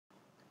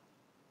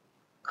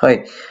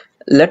Hi,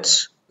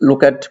 let's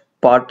look at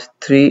part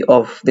 3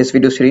 of this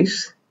video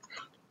series.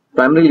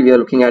 Primarily, we are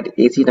looking at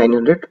AC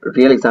 900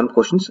 real exam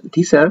questions.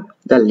 These are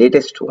the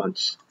latest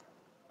ones.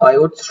 I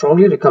would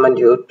strongly recommend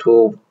you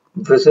to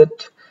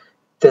visit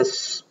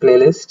this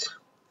playlist,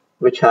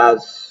 which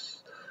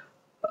has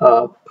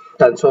uh,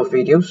 tons of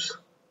videos.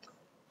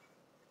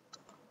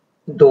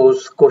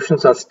 Those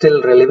questions are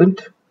still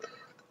relevant.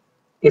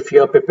 If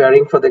you are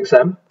preparing for the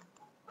exam,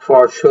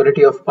 for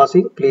surety of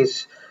passing,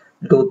 please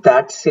do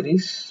that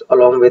series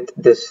along with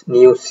this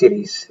new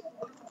series.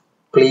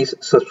 Please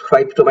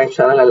subscribe to my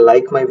channel and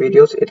like my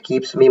videos. It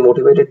keeps me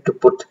motivated to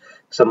put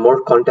some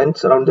more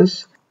contents around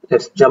this.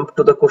 Let's jump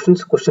to the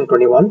questions. Question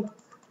 21.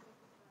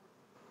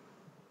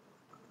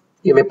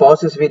 You may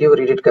pause this video,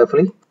 read it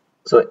carefully.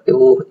 So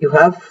you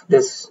have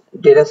this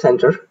data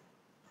center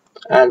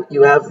and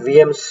you have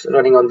VMs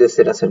running on this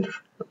data center.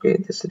 Okay,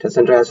 this data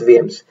center has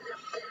VMs.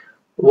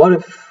 What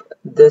if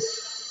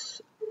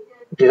this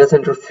data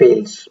center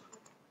fails?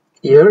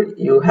 Here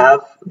you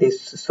have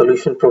this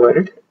solution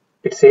provided.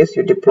 It says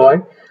you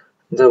deploy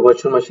the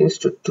virtual machines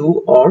to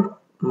 2 or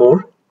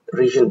more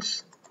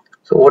regions.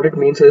 So what it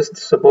means is,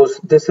 suppose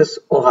this is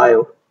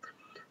Ohio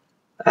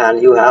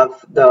and you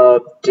have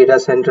the data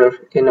center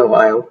in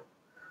Ohio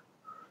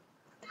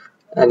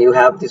and you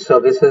have the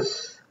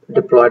services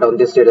deployed on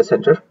this data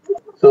center.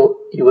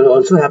 So you will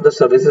also have the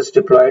services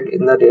deployed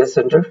in the data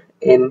center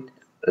in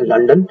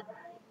London,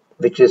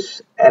 which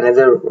is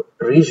another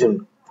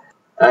region,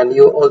 and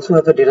you also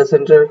have the data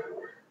center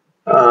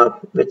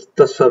with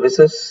the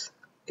services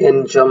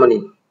in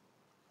Germany,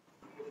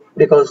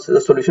 because the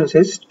solution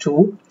says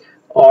 2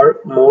 or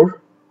more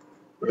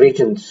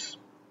regions.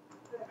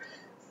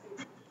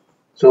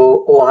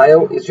 So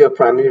Ohio is your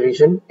primary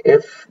region.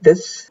 If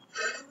this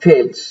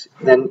fails,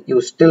 then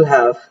you still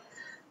have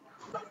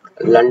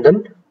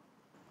London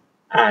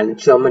and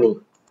Germany.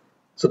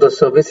 So the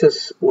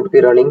services would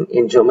be running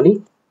in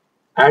Germany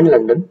and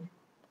London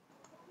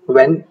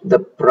when the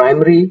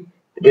primary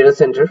data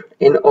center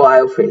in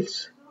Ohio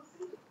fails.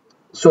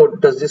 So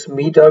does this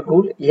meet our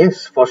goal?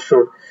 Yes, for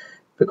sure.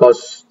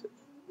 Because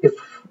if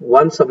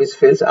one service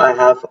fails, I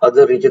have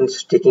other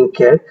regions taking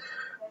care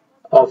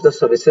of the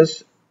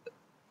services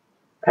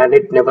and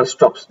it never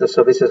stops. The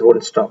services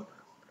won't stop.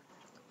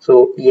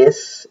 So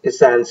yes is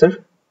the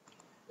answer.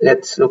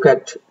 Let's look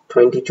at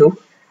 22.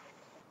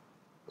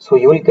 So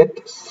you will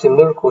get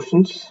similar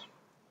questions,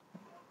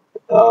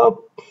 uh,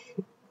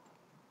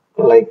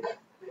 like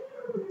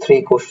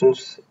 3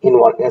 questions in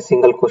a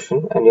single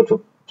question, and you have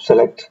to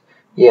select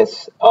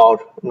yes or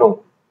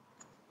no.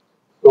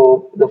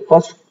 So the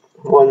first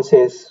one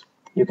says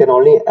you can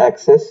only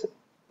access,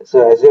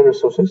 so Azure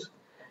resources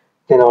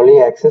can only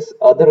access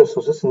other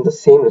resources in the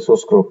same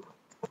resource group.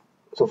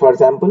 So for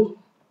example,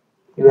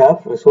 you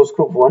have resource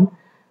group 1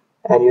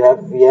 and you have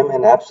VM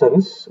and app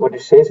service. What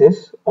it says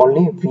is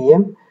only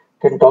VM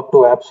can talk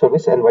to app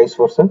service and vice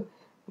versa.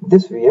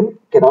 This VM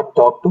cannot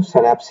talk to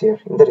Synapse here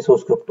in the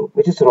resource group 2,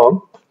 which is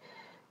wrong,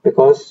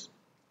 because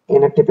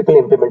in a typical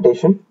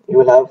implementation you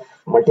will have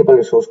multiple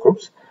resource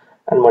groups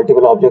and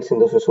multiple objects in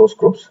those resource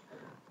groups.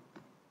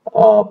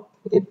 uh,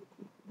 it,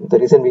 the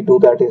reason we do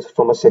that is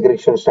from a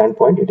segregation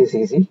standpoint. It is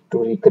easy to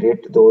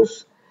recreate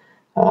those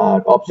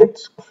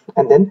objects,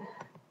 and then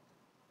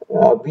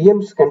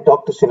VMs can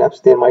talk to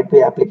Synapse. There might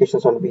be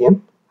applications on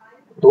VM,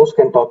 those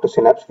can talk to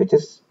Synapse, which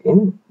is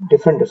in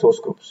different resource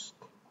groups.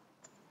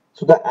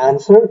 So the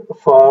answer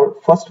for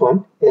first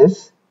one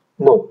is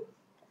no.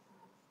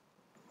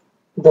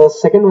 The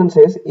second one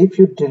says if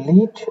you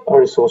delete a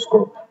resource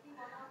group,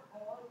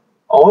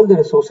 all the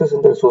resources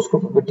in the resource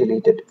group will be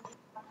deleted.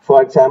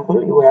 For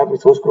example, you have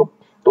resource group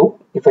 2.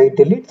 If I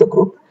delete the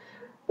group,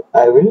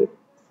 I will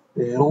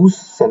lose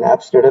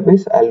Synapse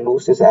database, I'll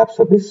lose this app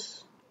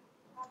service.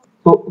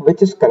 So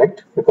which is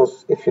correct,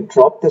 because if you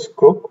drop this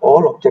group,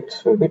 all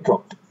objects will be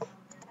dropped.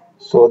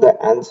 So the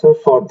answer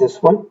for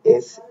this one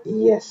is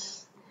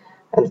yes.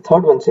 And the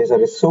third one says a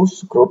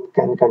resource group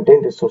can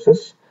contain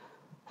resources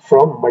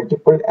from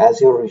multiple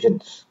Azure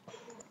regions.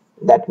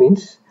 That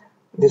means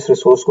this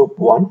resource group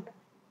 1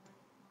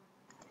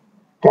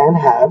 can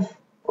have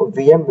a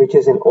VM which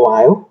is in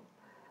Ohio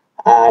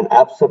and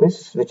app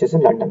service which is in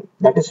London.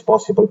 That is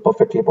possible,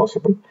 perfectly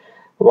possible.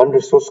 One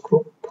resource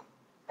group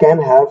can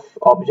have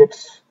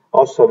objects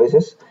or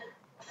services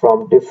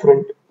from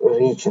different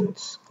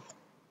regions.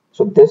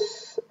 So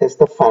this is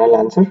the final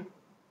answer.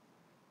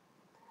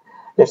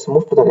 Let's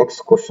move to the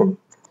next question.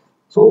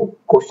 So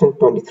question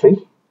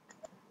 23.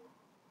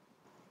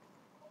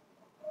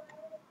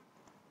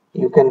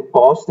 You can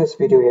pause this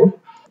video here.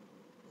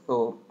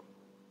 So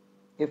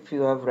if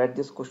you have read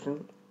this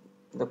question,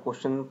 the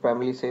question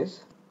primarily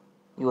says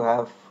you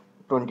have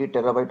 20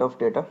 terabyte of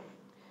data.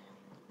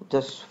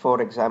 Just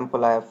for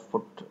example, I have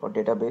put a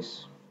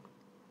database,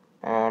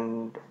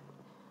 and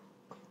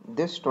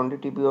this 20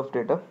 TB of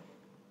data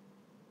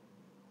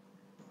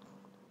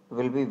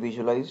will be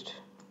visualized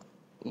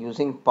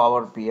using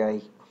Power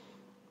BI.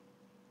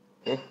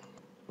 Okay.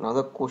 Now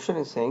the question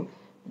is saying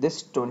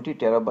this 20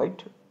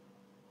 terabyte,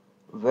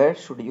 where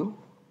should you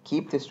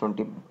keep this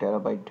 20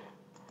 terabyte?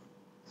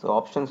 So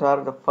options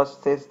are, the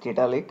first says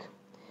data lake.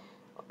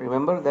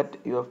 Remember that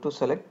you have to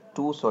select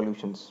two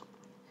solutions.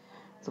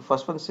 So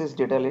first one says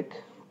data lake,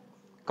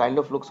 kind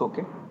of looks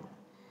okay.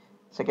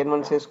 Second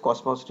one says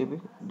Cosmos DB,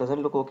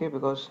 doesn't look okay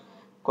because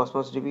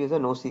Cosmos DB is a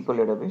NoSQL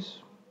database.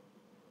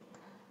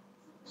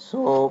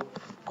 So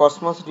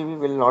Cosmos DB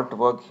will not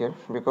work here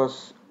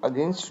because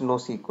against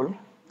NoSQL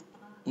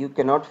you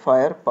cannot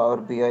fire Power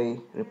BI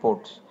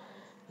reports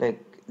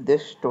like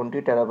this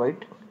 20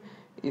 terabyte.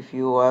 If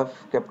you have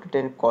kept it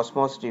in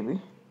Cosmos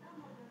DB,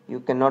 you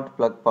cannot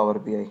plug Power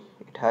BI.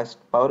 It has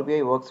Power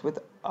BI works with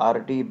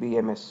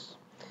RDBMS,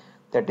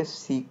 that is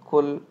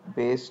SQL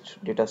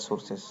based data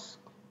sources.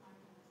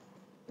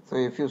 So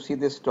if you see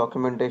this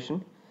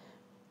documentation,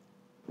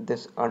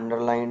 this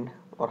underlined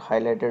or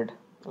highlighted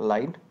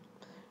line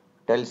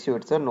tells you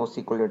it's a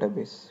NoSQL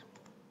database.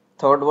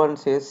 Third one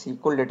says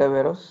SQL data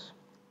warehouse.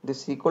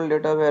 This SQL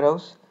data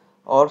warehouse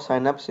or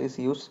Synapse is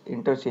used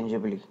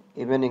interchangeably,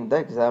 even in the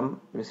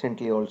exam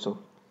recently also.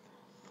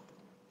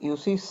 You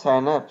see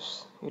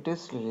Synapse, it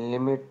is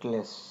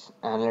limitless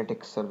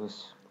analytics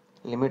service.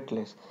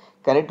 Limitless.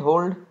 Can it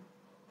hold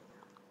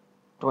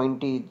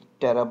 20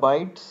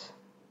 terabytes?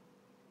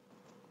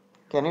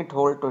 Can it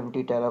hold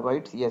 20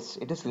 terabytes? Yes,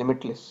 it is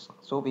limitless.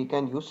 So we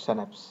can use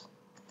Synapse.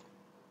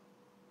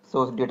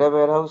 So data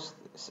warehouse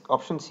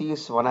option C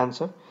is one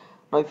answer.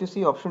 Now if you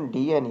see option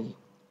D and E,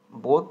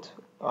 both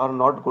are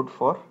not good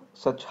for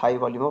such high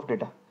volume of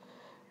data.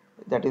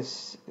 That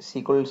is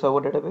SQL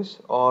Server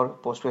database or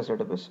Postgres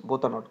database,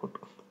 both are not good.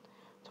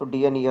 So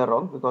D and E are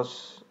wrong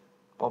because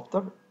of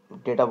the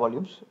data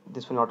volumes.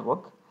 This will not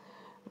work,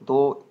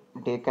 though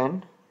they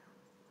can.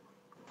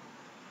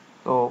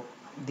 So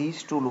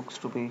these two looks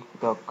to be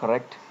the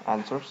correct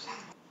answers.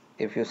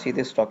 If you see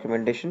this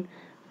documentation,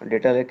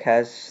 data lake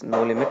has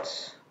no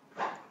limits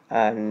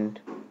and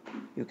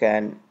you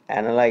can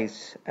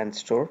analyze and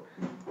store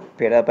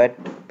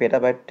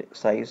petabyte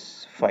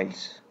size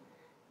files.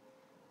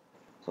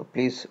 So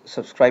please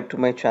subscribe to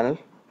my channel.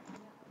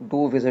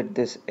 Do visit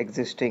this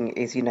existing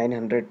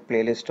AC900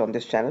 playlist on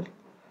this channel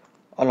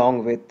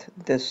along with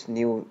this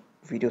new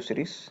video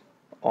series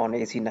on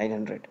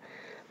AC900.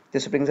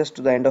 This brings us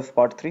to the end of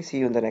part 3. See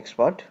you in the next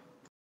part.